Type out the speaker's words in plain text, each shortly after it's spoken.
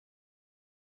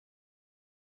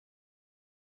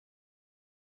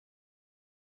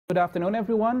Good afternoon,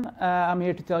 everyone. I'm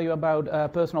here to tell you about a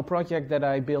personal project that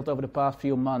I built over the past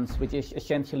few months, which is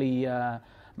essentially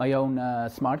my own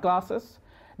smart glasses.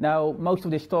 Now, most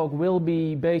of this talk will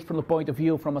be based from the point of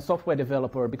view from a software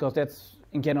developer, because that's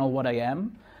in general what I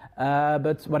am.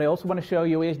 But what I also want to show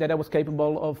you is that I was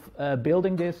capable of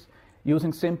building this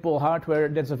using simple hardware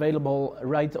that's available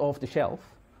right off the shelf.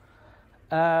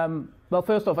 Well,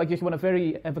 first off, I just want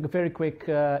to have a very quick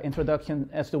introduction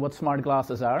as to what smart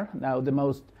glasses are. Now, the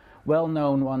most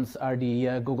well-known ones are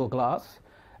the Google Glass.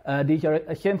 These are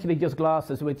essentially just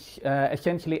glasses which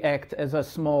essentially act as a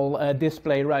small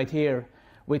display right here,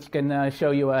 which can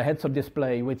show you a heads-up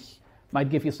display, which might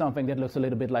give you something that looks a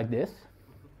little bit like this.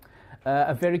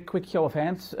 A very quick show of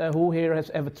hands. Who here has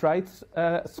ever tried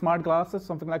smart glasses,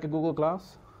 something like a Google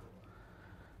Glass?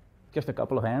 Just a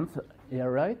couple of hands. Yeah,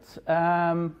 right.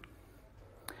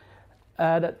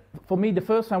 For me, the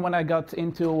first time when I got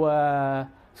into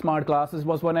smart glasses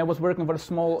was when I was working for a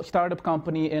small startup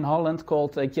company in Holland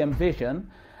called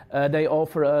Vision. They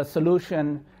offer a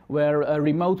solution where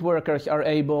remote workers are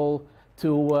able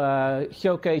to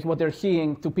showcase what they're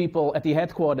seeing to people at the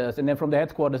headquarters, and then from the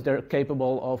headquarters they're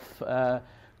capable of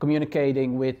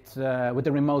communicating with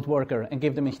the remote worker and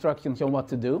give them instructions on what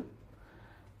to do.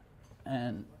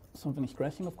 And something is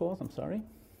crashing, of course, I'm sorry.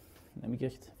 Let me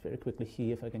just very quickly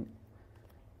see if I can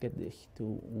get this to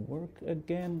work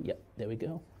again. Yeah, there we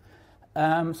go.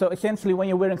 So essentially, when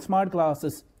you're wearing smart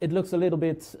glasses, it looks a little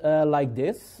bit like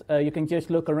this. You can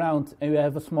just look around and you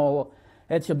have a small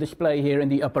heads-up display here in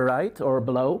the upper right or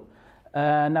below.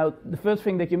 Now, the first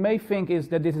thing that you may think is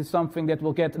that this is something that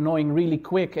will get annoying really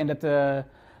quick and that the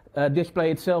display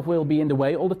itself will be in the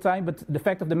way all the time. But the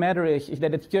fact of the matter is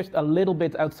that it's just a little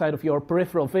bit outside of your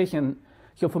peripheral vision.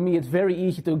 So for me, it's very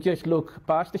easy to just look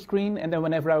past the screen, and then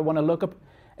whenever I want to look up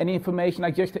any information,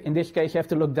 I just, in this case, have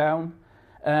to look down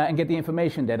and get the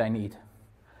information that I need.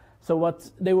 So what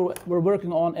they were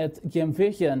working on at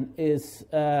Vision is,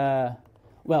 oh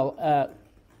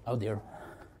dear,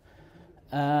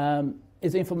 all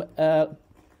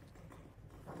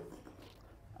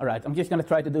right, I'm just going to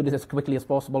try to do this as quickly as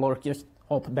possible, or just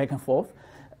hop back and forth.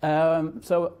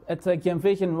 So at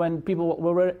Vision, when people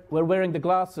were wearing the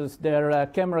glasses, their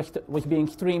camera was being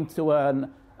streamed to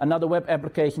another web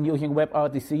application using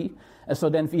WebRTC. And so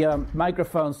then via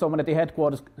microphone, someone at the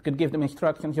headquarters could give them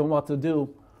instructions on what to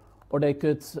do, or they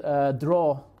could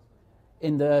draw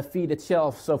in the feed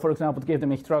itself. So for example, to give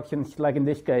them instructions, like in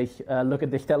this case, look at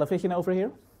this television over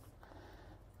here.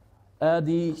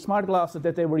 The smart glasses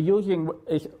that they were using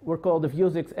were called the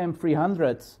Vuzix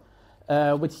M300s,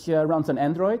 which runs on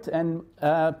Android. And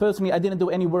personally, I didn't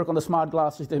do any work on the smart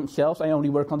glasses themselves. I only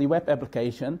worked on the web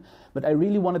application. But I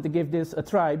really wanted to give this a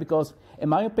try because, in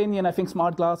my opinion, I think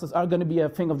smart glasses are going to be a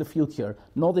thing of the future.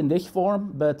 Not in this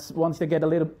form, but once they get a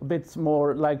little bit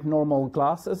more like normal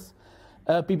glasses,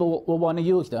 people will want to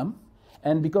use them.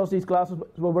 And because these glasses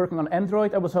were working on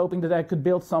Android, I was hoping that I could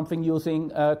build something using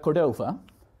Cordova.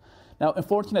 Now,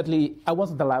 unfortunately, I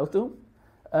wasn't allowed to.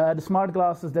 The smart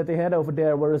glasses that they had over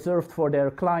there were reserved for their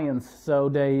clients, so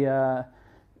they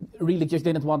really just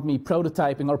didn't want me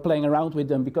prototyping or playing around with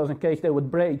them, because in case they would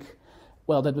break,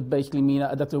 well, that would basically mean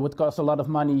that it would cost a lot of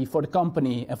money for the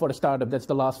company, and for the startup, that's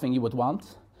the last thing you would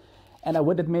want. And I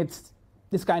would admit,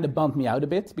 this kind of bummed me out a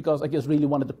bit, because I just really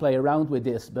wanted to play around with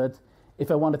this. But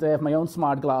if I wanted to have my own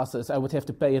smart glasses, I would have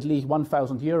to pay at least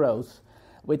 1,000 euros,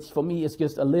 which for me is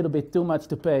just a little bit too much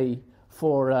to pay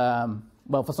for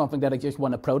for something that I just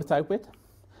want to prototype with.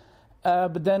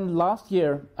 But then last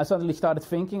year, I suddenly started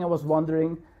thinking, I was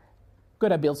wondering,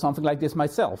 could I build something like this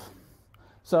myself?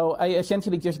 So I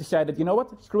essentially just decided, you know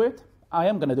what, screw it, I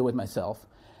am going to do it myself.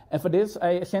 And for this,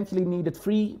 I essentially needed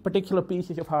 3 particular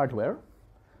pieces of hardware.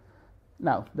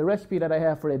 Now, the recipe that I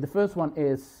have for it, the first one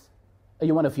is,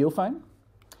 you want a Vufine.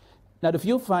 Now, the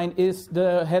Vufine is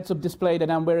the heads-up display that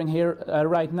I'm wearing here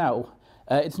right now.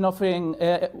 It's nothing,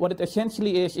 what it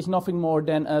essentially is nothing more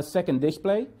than a second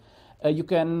display. You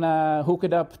can hook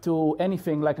it up to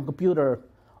anything like a computer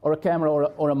or a camera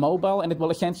or a mobile, and it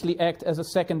will essentially act as a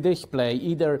second display,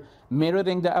 either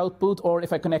mirroring the output, or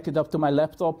if I connect it up to my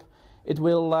laptop, it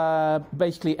will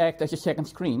basically act as a second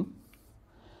screen.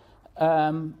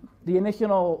 The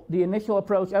initial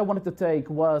approach I wanted to take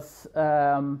was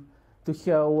to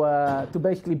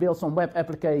basically build some web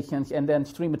applications and then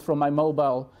stream it from my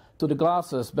mobile to the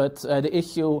glasses, but the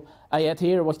issue I had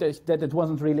here was that it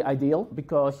wasn't really ideal,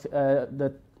 because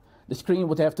the screen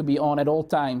would have to be on at all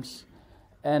times,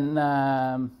 and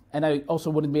I also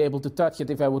wouldn't be able to touch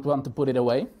it if I would want to put it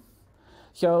away.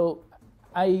 So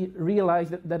I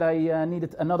realized that I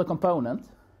needed another component,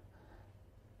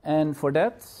 and for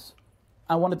that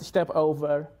I wanted to step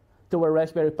over to a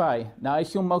Raspberry Pi. Now, I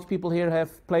assume most people here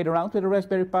have played around with a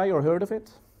Raspberry Pi or heard of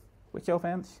it, with show of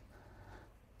hands.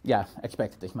 Yeah,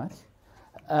 expected as much.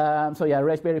 So yeah,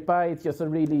 Raspberry Pi, it's just a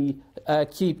really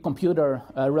cheap computer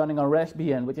running on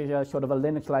Raspbian, which is a sort of a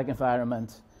Linux-like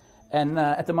environment. And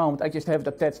at the moment, I just have it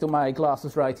attached to my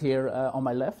glasses right here on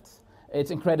my left.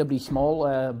 It's incredibly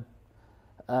small,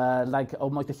 like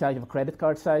almost the size of a credit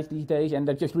card size these days, and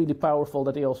they're just really powerful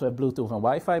that they also have Bluetooth and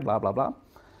Wi-Fi, blah, blah, blah.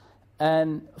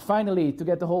 And finally, to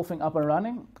get the whole thing up and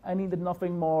running, I needed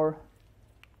nothing more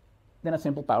than a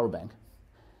simple power bank.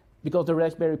 Because the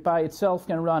Raspberry Pi itself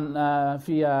can run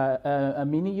via a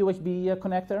mini USB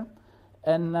connector,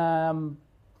 and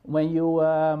when you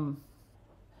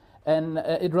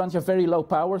it runs at very low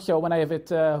power. So when I have it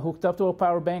hooked up to a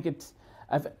power bank,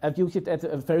 I've used it at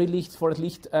the very least for at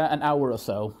least an hour or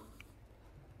so.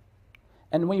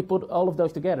 And when you put all of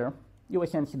those together,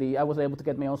 I was able to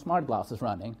get my own smart glasses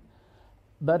running.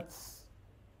 But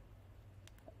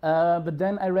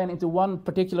then I ran into one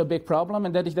particular big problem,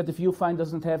 and that is that the Vufine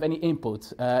doesn't have any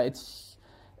input. It's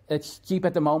cheap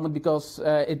at the moment because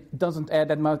it doesn't add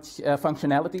that much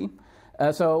functionality.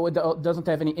 So it doesn't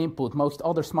have any input. Most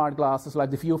other smart glasses,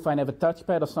 like the Vufine, have a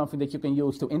touchpad or something that you can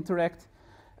use to interact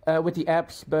with the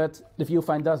apps, but the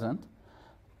Vufine doesn't.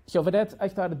 So for that, I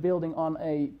started building on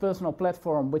a personal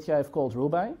platform, which I've called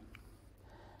Ruben.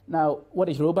 Now, what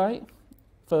is Ruben?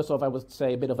 First off, I would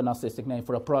say a bit of a narcissistic name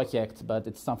for a project, but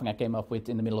it's something I came up with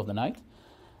in the middle of the night.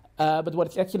 But what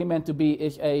it's actually meant to be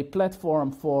is a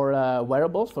platform for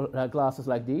wearables, for glasses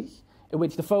like these, in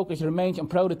which the focus remains on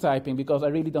prototyping, because I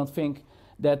really don't think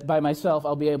that by myself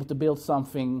I'll be able to build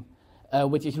something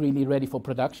which is really ready for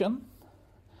production.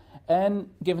 And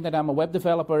given that I'm a web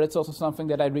developer, it's also something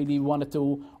that I really wanted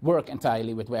to work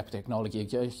entirely with web technology,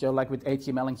 so like with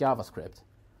HTML and JavaScript.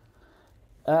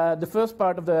 The first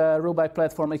part of the Ruben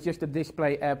platform is just a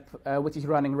display app, which is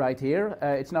running right here.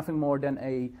 It's nothing more than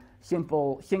a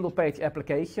simple single-page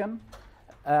application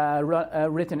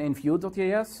written in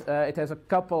Vue.js. It has a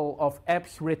couple of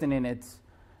apps written in it,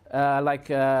 like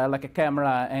a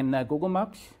camera and Google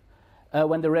Maps.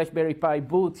 When the Raspberry Pi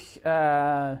boots,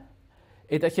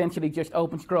 it essentially just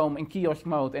opens Chrome in kiosk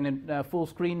mode and in full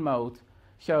screen mode,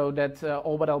 so that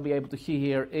all what I'll be able to see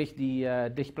here is the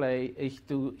display, is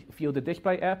to view the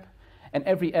display app. And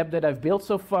every app that I've built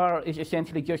so far is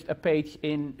essentially just a page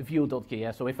in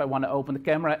Vue.js. So if I want to open the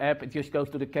camera app, it just goes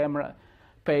to the camera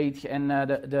page, and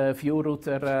the Vue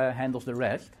router handles the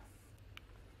rest.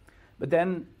 But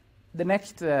then the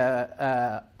next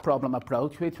problem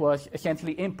approach, which was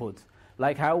essentially input.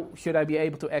 Like, how should I be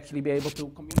able to communicate with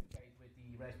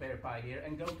the Raspberry Pi here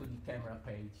and go to the camera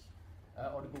page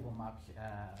or the Google Maps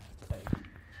page?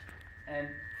 And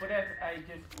for that, I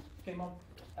just came up.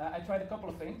 I tried a couple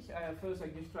of things. First, I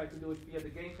just tried to do it via the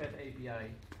Gamepad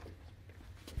API.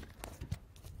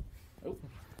 Oh,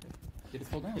 did it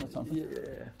fall down or something?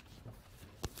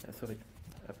 Yeah. Sorry.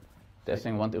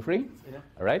 Testing 1, 2, 3. Yeah.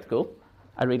 All right, cool.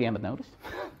 I really haven't noticed.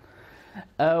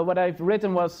 What I've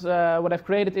written was, what I've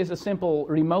created is a simple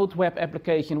remote web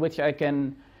application which I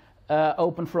can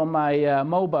open from my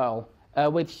mobile,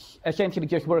 which essentially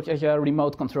just works as a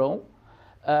remote control.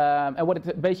 And what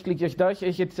it basically just does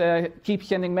is it keeps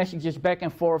sending messages back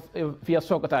and forth via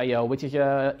Socket.io, which is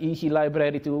an easy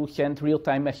library to send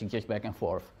real-time messages back and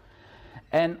forth.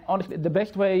 And honestly, the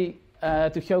best way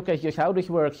to showcase just how this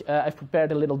works, I've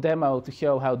prepared a little demo to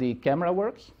show how the camera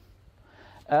works.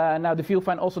 Now, the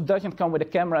Vufine also doesn't come with a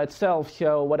camera itself,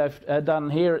 so what I've done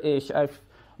here is I've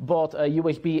bought a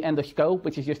USB endoscope,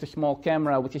 which is just a small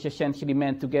camera, which is essentially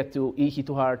meant to get to easy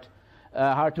to hard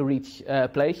to reach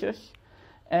places.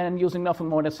 And using nothing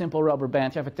more than simple rubber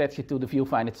bands, I've attached it to the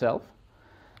Vufine itself.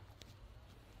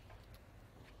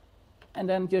 And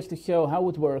then just to show how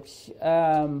it works,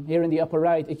 here in the upper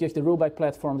right is just the Ruben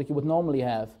platform that you would normally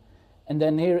have. And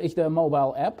then here is the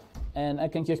mobile app, and I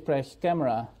can just press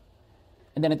camera,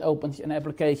 and then it opens an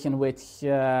application which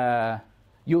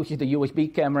uses the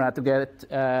USB camera to get,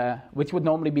 which would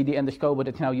normally be the endoscope, but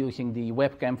it's now using the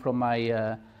webcam from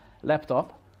my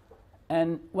laptop.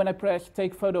 And when I press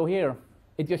take photo here,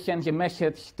 it just sends a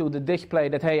message to the display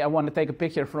that, hey, I want to take a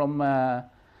picture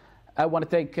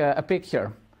a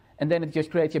picture. And then it just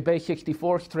creates a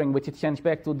base64 string, which it sends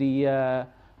back to the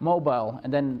mobile.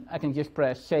 And then I can just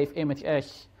press save image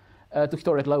as to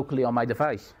store it locally on my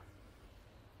device.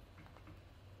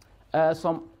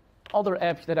 Some other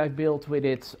apps that I've built with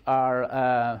it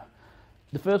are,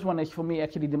 the first one is for me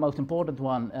actually the most important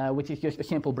one, which is just a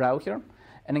simple browser.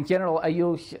 And in general, I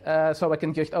use, so I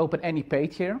can just open any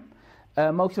page here.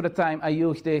 Most of the time I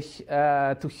use this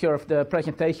to serve the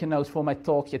presentation notes for my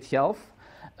talks itself.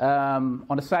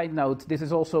 On a side note, this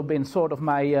has also been sort of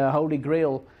my holy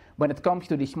grail when it comes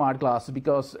to these smart glasses,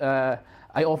 because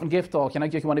I often give talks and I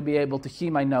just want to be able to see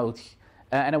my notes,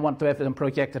 and I want to have them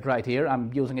projected right here.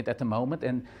 I'm using it at the moment,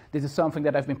 and this is something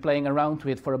that I've been playing around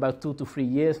with for about 2 to 3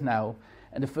 years now.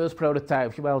 And the first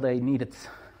prototypes, well, they needed,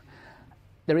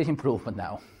 there is improvement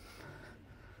now.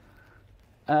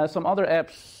 Some other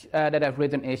apps that I've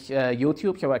written is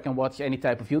YouTube, so I can watch any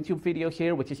type of YouTube videos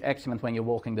here, which is excellent when you're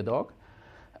walking the dog.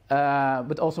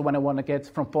 But also when I want to get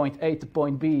from point A to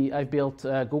point B, I've built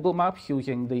Google Maps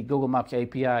using the Google Maps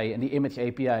API and the image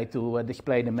API to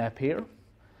display the map here.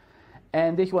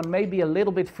 And this one may be a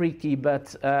little bit freaky,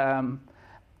 but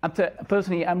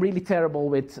personally, I'm really terrible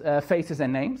with faces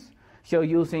and names. So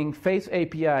using Face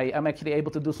API, I'm actually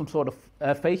able to do some sort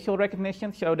of facial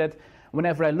recognition, so that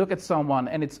whenever I look at someone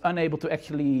and it's unable to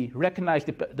actually recognize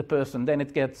the person, then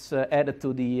it gets added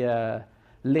to the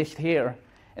list here.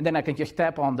 And then I can just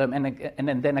tap on them,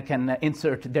 and then I can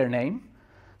insert their name.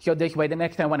 So this way, the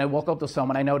next time when I walk up to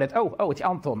someone, I know that, oh, it's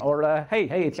Anton, or hey,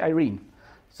 it's Irene.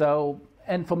 So,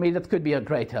 and for me, that could be a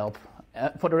great help.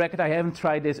 For the record, I haven't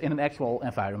tried this in an actual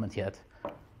environment yet.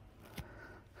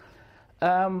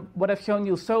 What I've shown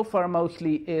you so far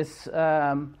mostly is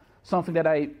something that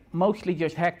I mostly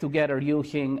just hacked together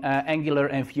using Angular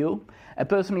and Vue. And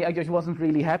personally, I just wasn't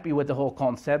really happy with the whole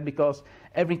concept, because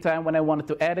every time when I wanted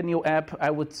to add a new app,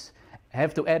 I would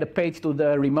have to add a page to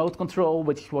the remote control,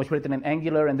 which was written in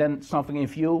Angular, and then something in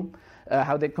Vue.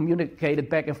 How they communicated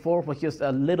back and forth was just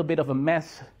a little bit of a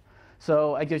mess.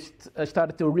 So I just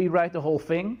started to rewrite the whole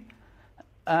thing,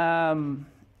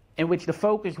 in which the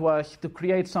focus was to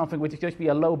create something which would just be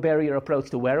a low barrier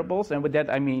approach to wearables. And with that,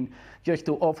 I mean just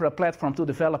to offer a platform to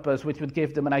developers which would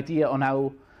give them an idea on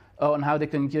how they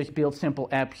can just build simple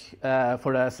apps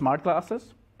for smart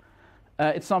glasses.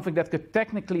 It's something that could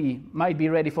technically might be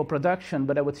ready for production,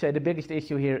 but I would say the biggest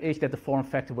issue here is that the form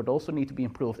factor would also need to be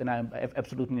improved, and I have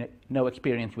absolutely no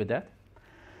experience with that.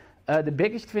 The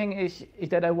biggest thing is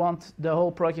that I want the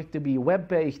whole project to be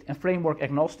web-based and framework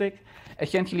agnostic,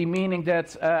 essentially meaning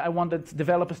that I wanted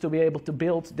developers to be able to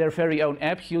build their very own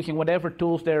apps using whatever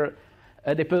tools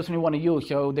they personally want to use,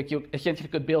 so that you essentially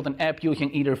could build an app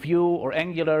using either Vue or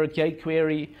Angular,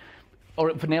 jQuery,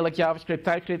 or vanilla JavaScript,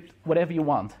 TypeScript, whatever you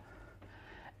want.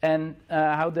 And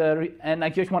I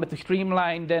just wanted to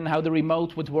streamline then how the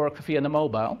remote would work via the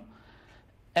mobile.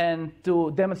 And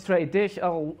to demonstrate this, I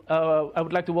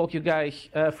would like to walk you guys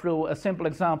through a simple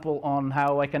example on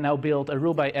how I can now build a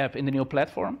Ruby app in the new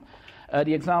platform.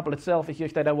 The example itself is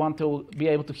just that I want to be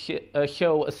able to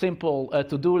show a simple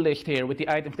to-do list here with the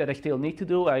items that I still need to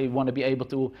do. I want to be able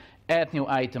to add new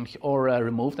items or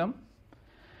remove them.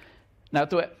 Now,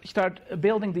 to start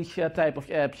building these type of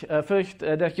apps, first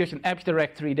there's just an apps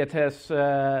directory that has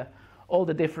all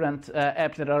the different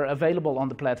apps that are available on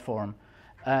the platform.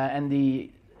 And the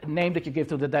name that you give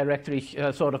to the directory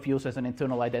sort of used as an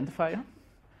internal identifier.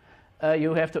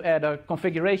 You have to add a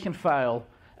configuration file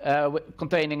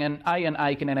containing an IN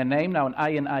icon and a name. Now, an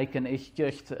IN icon is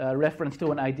just a reference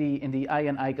to an ID in the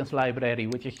IN icons library,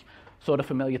 which is sort of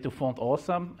familiar to Font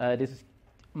Awesome. This is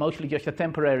mostly just a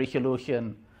temporary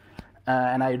solution,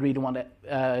 and I really want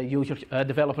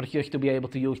developers just to be able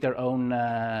to use their own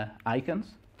icons.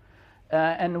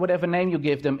 And whatever name you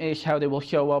give them is how they will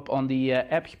show up on the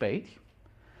apps page.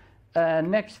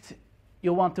 Next,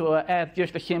 you want to add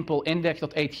just a simple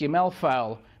index.html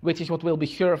file, which is what will be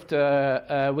served,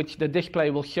 which the display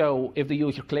will show if the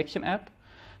user clicks an app.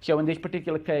 So in this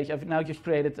particular case, I've now just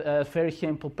created a very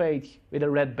simple page with a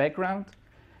red background.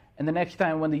 And the next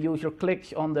time when the user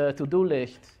clicks on the to-do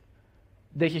list,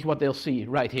 this is what they'll see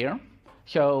right here.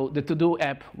 So the to-do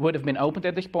app would have been opened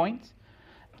at this point.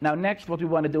 Now next, what we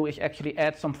want to do is actually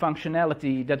add some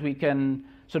functionality that we can,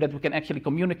 so that we can actually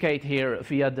communicate here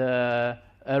via the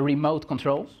remote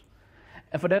controls.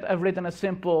 And for that, I've written a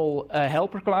simple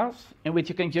helper class in which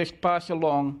you can just pass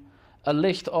along a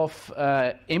list of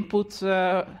form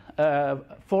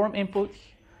inputs.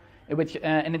 In which,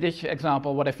 in this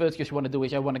example, what I first just want to do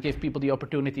is I want to give people the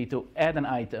opportunity to add an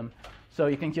item. So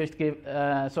you can just give,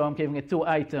 so I'm giving it 2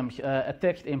 items, a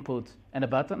text input and a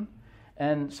button.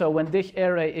 And so when this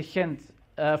array is sent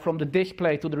from the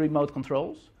display to the remote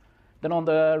controls, then on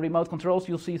the remote controls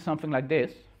you'll see something like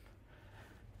this.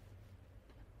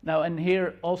 Now, and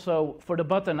here also for the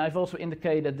button, I've also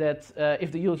indicated that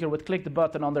if the user would click the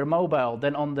button on their mobile,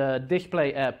 then on the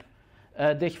display app,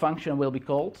 this function will be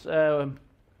called.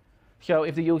 So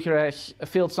if the user has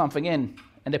filled something in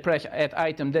and they press add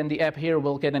item, then the app here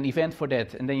will get an event for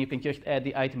that, and then you can just add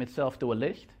the item itself to a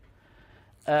list.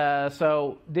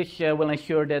 So this will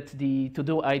ensure that the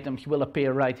to-do items will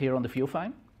appear right here on the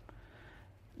Vufine.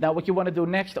 Now, what you want to do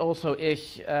next also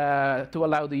is to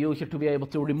allow the user to be able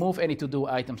to remove any to-do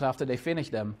items after they finish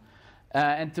them.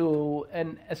 And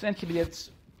essentially,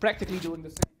 it's practically doing the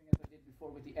same thing as I did before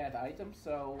with the add items.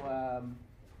 So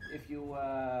if you,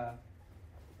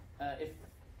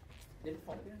 did it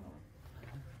fall again?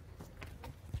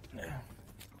 Or?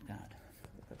 God.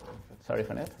 Sorry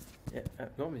for that. Yeah,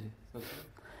 no, maybe.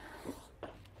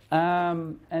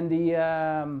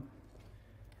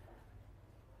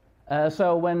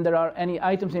 So when there are any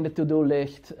items in the to-do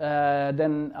list,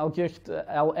 then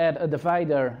I'll add a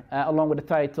divider along with the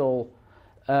title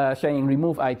saying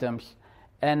remove items.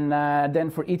 And then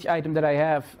for each item that I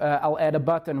have, I'll add a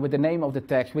button with the name of the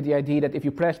text with the idea that if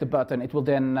you press the button, it will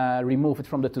then remove it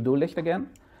from the to-do list again.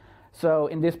 So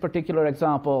in this particular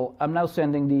example, I'm now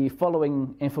sending the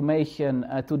following information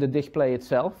to the display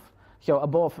itself. So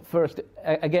above, first,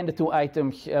 again, the 2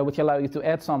 items which allow you to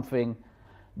add something.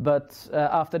 But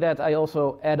after that, I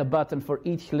also add a button for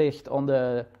each list on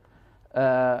the,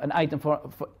 an item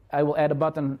I will add a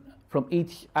button from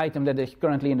each item that is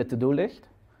currently in the to-do list.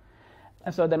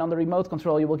 And so then on the remote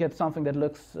control, you will get something that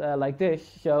looks like this.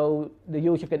 So the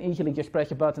user can easily just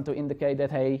press a button to indicate that,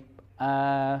 hey,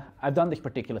 I've done this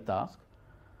particular task.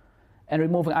 And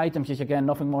removing items is, again,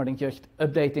 nothing more than just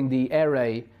updating the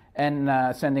array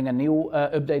and sending a new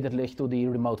updated list to the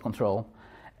remote control.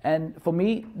 And for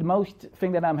me, the most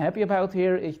thing that I'm happy about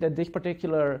here is that this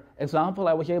particular example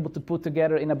I was able to put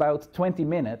together in about 20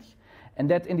 minutes. And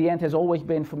that, in the end, has always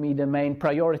been for me the main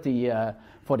priority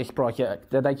for this project,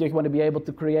 that I just want to be able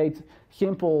to create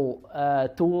simple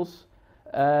tools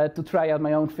to try out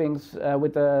my own things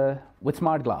with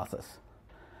smart glasses.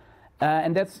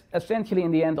 And that's essentially,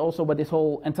 in the end, also what this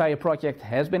whole entire project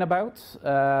has been about.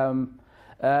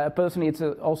 Personally, it's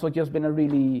also just been a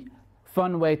really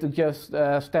fun way to just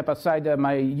step outside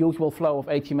my usual flow of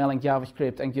HTML and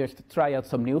JavaScript and just try out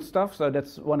some new stuff. So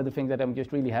that's one of the things that I'm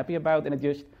just really happy about.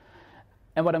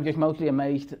 And what I'm just mostly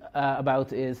amazed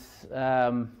about is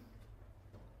that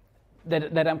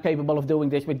I'm capable of doing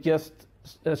this with just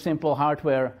simple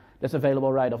hardware that's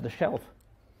available right off the shelf.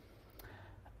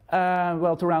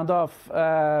 Well, to round off,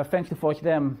 thanks to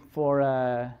FOSDEM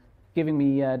for giving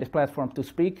me this platform to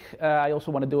speak. I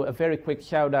also want to do a very quick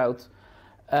shout out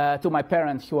to my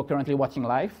parents who are currently watching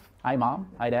live. Hi, Mom.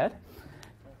 Hi, Dad.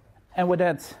 And with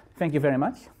that, thank you very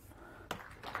much.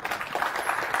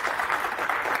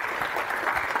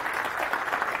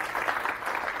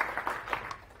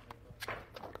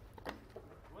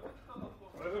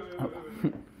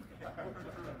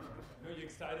 Are you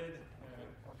excited?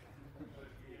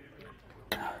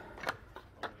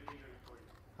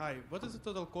 Hi, what is the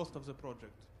total cost of the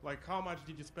project? Like, how much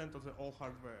did you spend on the all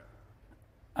hardware?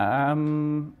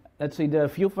 Let's see, the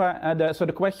Vufine, so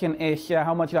the question is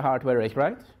how much the hardware is,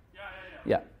 right?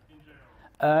 Yeah. In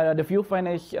general. The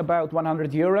Vufine is about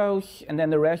 100 euros, and then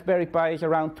the Raspberry Pi is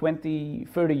around 20,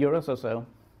 30 euros or so.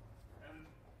 And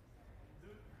do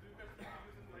you have to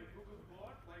use it like Google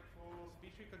board, like for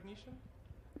speech recognition?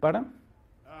 Pardon?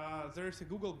 There is a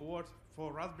Google board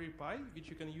for Raspberry Pi, which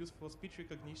you can use for speech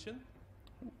recognition.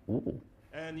 Ooh.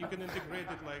 And you can integrate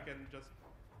it like and just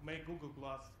make Google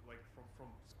Glass like from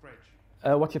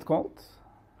scratch. What's it called?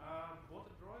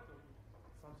 Water Droid or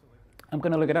something like that. I'm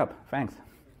going to look it up. Thanks.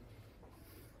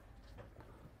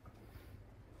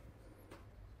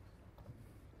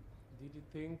 Did you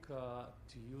think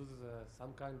to use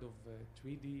some kind of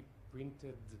 3D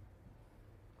printed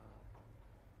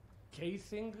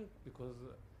casing? Because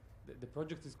the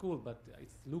project is cool, but it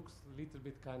looks a little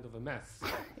bit kind of a mess.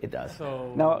 It does.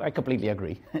 So no, I completely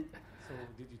agree. So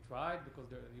did you try it?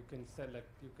 Because you can sell, like,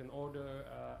 you can order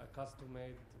a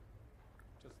custom-made.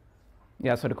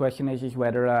 Yeah. So the question is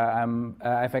whether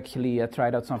I've actually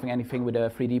tried out anything with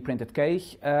a 3D printed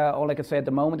case. All I can say at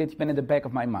the moment, it's been in the back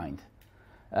of my mind.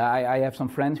 I have some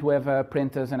friends who have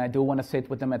printers, and I do want to sit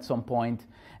with them at some point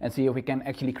and see if we can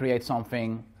actually create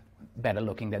something better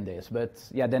looking than this. But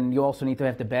yeah, then you also need to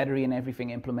have the battery and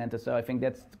everything implemented. So I think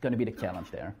that's going to be the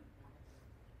challenge there.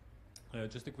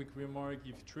 Just a quick remark,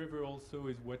 if Trevor also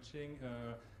is watching,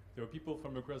 there are people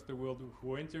from across the world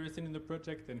who are interested in the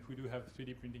project and who do have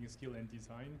 3D printing skill and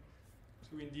design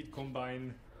to indeed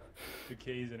combine the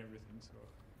case and everything. So.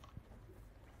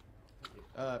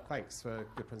 Thanks for a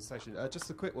good presentation. Just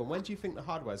a quick one. When do you think the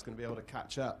hardware is going to be able to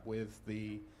catch up with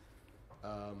the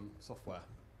software?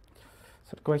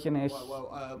 So the question is...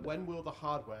 when will the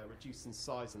hardware reduce in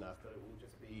size enough that it will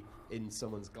just be in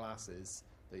someone's glasses?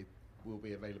 They will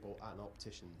be available at an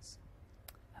optician's.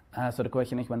 So the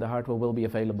question is when the hardware will be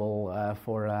available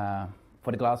for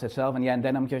for the glass itself. And yeah, and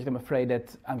then I'm afraid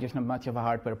that I'm just not much of a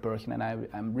hardware person, and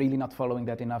I'm really not following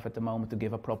that enough at the moment to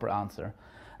give a proper answer.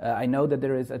 I know that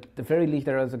there is, at the very least,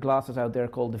 there is a glasses out there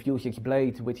called the Vuzix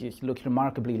Blade, which looks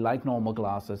remarkably like normal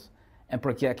glasses, and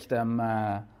projects them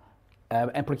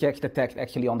and projects the text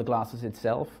actually on the glasses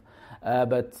itself.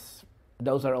 But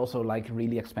those are also like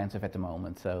really expensive at the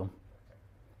moment. So,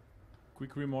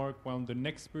 quick remark while the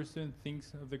next person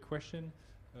thinks of the question.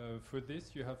 For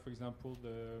this, you have, for example,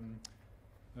 the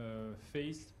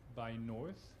Face by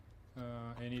North,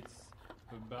 and it's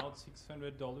about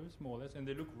 $600 more or less, and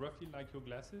they look roughly like your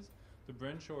glasses. The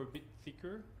branch are a bit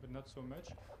thicker, but not so much.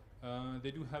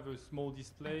 They do have a small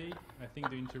display. I think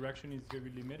the interaction is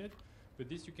very limited, but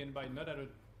this you can buy not at a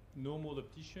normal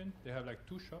optician. They have like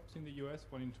 2 shops in the US,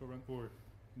 one in Toronto, or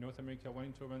North America, one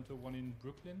in Toronto, one in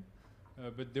Brooklyn,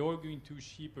 but they are going to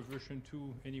ship a version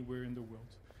 2 anywhere in the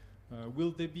world.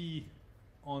 Will they be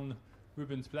on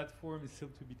Ruben's platform is still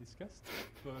to be discussed,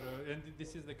 but and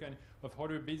this is the kind of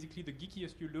hardware. Basically, the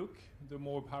geekiest you look, the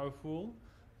more powerful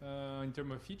in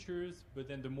terms of features. But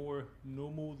then the more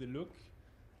normal they look,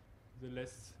 the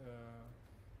less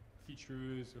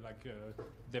features like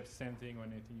depth sensing or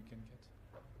anything you can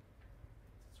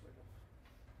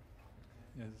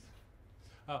get.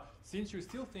 Yes. Since you're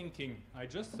still thinking, I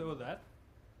just saw that,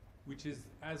 which is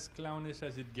as clownish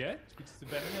as it gets, which is the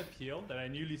banana peel that I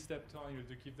nearly stepped on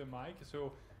to keep the mic.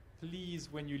 So please,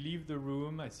 when you leave the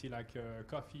room, I see like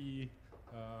coffee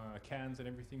cans and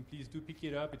everything, please do pick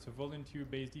it up. It's a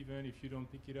volunteer-based event. If you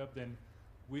don't pick it up, then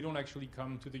we don't actually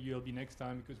come to the ULB next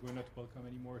time because we're not welcome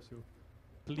anymore. So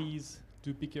please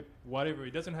do pick up whatever.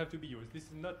 It doesn't have to be yours. This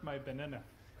is not my banana.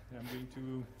 And I'm going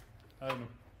to, I don't know,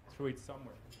 throw it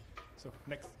somewhere. So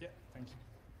next, yeah, thank you.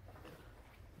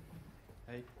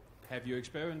 Hey. Have you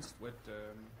experienced with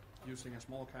using a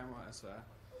small camera as a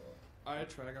eye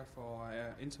tracker for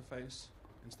interface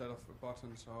instead of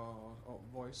buttons or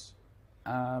voice?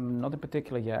 Not in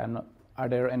particular, yeah. Are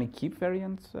there any keep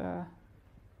variants? Well,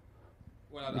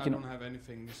 I don't have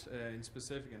anything in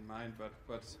specific in mind,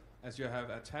 but as you have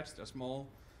attached a small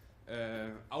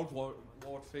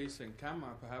outward-facing camera,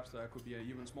 perhaps there could be an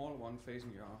even smaller one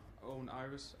facing your own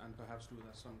iris, and perhaps do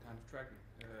some kind of tracking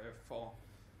for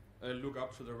look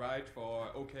up to the right for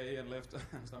OK and left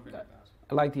and something like that.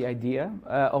 I like the idea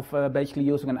of basically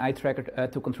using an eye tracker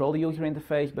to control the user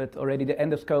interface, but already the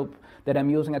endoscope that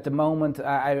I'm using at the moment,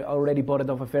 I already bought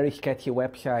it off a very sketchy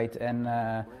website, and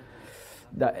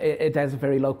it has a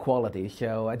very low quality,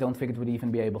 so I don't think it would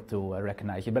even be able to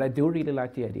recognize it. But I do really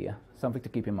like the idea, something to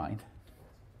keep in mind.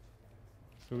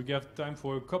 So we have time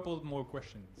for a couple more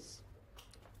questions.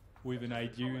 With an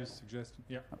idea, suggestion,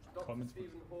 yeah, comments.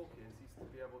 Stephen Hawkins used to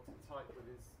be able to type with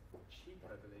his cheek,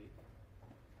 I believe,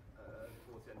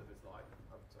 towards the end of his life.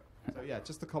 So yeah,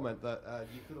 just a comment that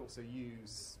you could also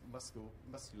use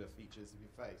muscular features of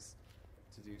your face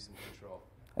to do some control.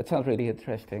 That sounds really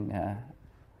interesting.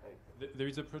 There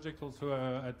is a project also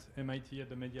at MIT at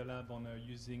the Media Lab on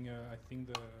using, I think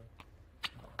I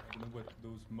don't know what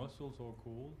those muscles are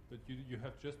called, but you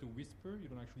have just a whisper. You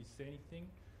don't actually say anything.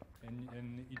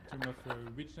 And in terms of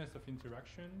richness of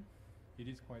interaction, it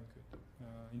is quite good.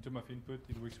 In terms of input,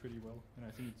 it works really well, and I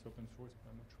think it's open source,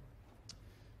 but I'm not sure.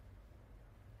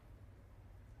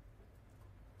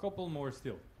 Couple more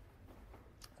still.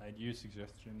 Ideas,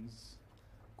 suggestions,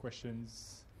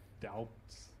 questions,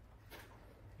 doubts.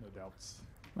 No doubts.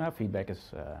 Well, feedback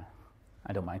is,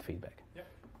 I don't mind feedback. Yeah.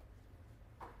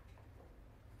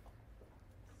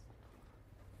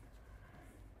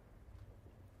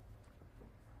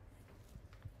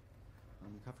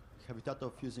 Have you thought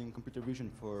of using computer vision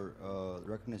for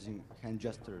recognizing hand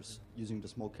gestures using the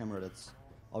small camera that's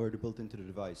already built into the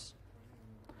device?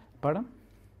 Pardon?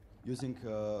 Using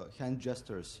hand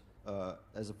gestures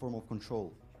as a form of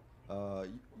control.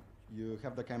 You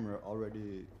have the camera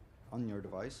already on your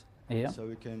device, yeah. So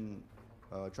you can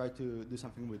try to do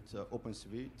something with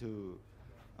OpenCV to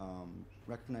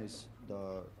recognize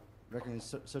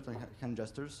certain hand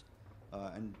gestures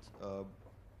and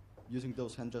using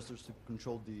those hand gestures to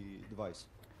control the device.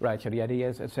 Right, so the idea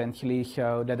is essentially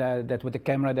so that, that with the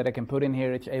camera that I can put in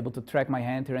here, it's able to track my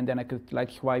hand here, and then I could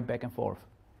like swipe back and forth.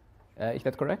 Is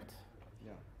that correct?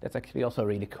 Yeah. That's actually also a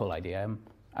really cool idea.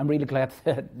 I'm really glad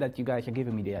that you guys are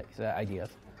giving me the ideas.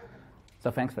 So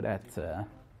thanks for that.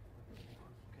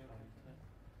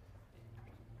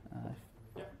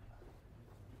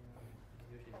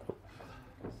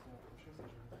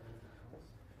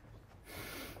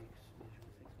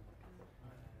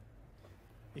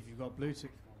 If you've got Bluetooth,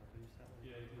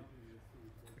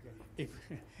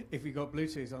 if you've got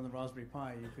Bluetooth on the Raspberry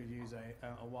Pi, you could use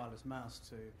a wireless mouse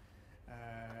to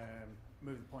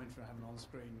move the pointer and have an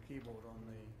on-screen keyboard on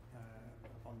the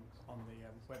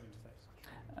web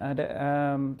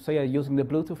interface? So yeah, using the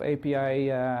Bluetooth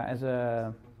API as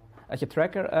a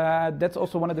tracker. That's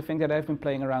also one of the things that I've been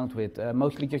playing around with.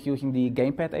 Mostly just using the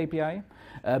gamepad API.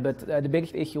 But the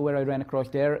biggest issue where I ran across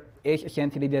there is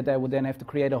essentially that I would then have to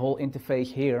create a whole interface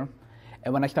here.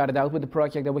 And when I started out with the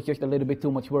project, that was just a little bit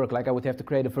too much work. Like I would have to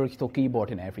create a virtual keyboard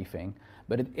and everything.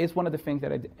 But it is one of the things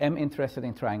that I am interested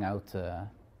in trying out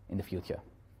in the future.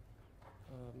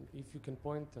 If you can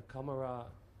point a camera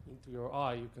into your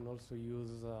eye, you can also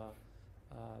use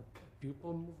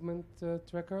pupil movement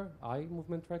tracker, eye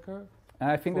movement tracker.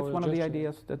 I think that's one of the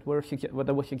ideas that was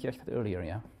suggested earlier.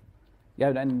 Yeah.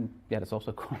 Yeah, and yeah, that's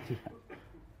also a cool idea.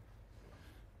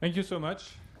 Thank you so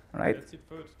much. All right. That's it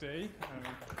for today.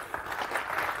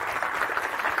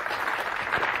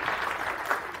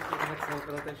 Excellent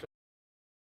presentation.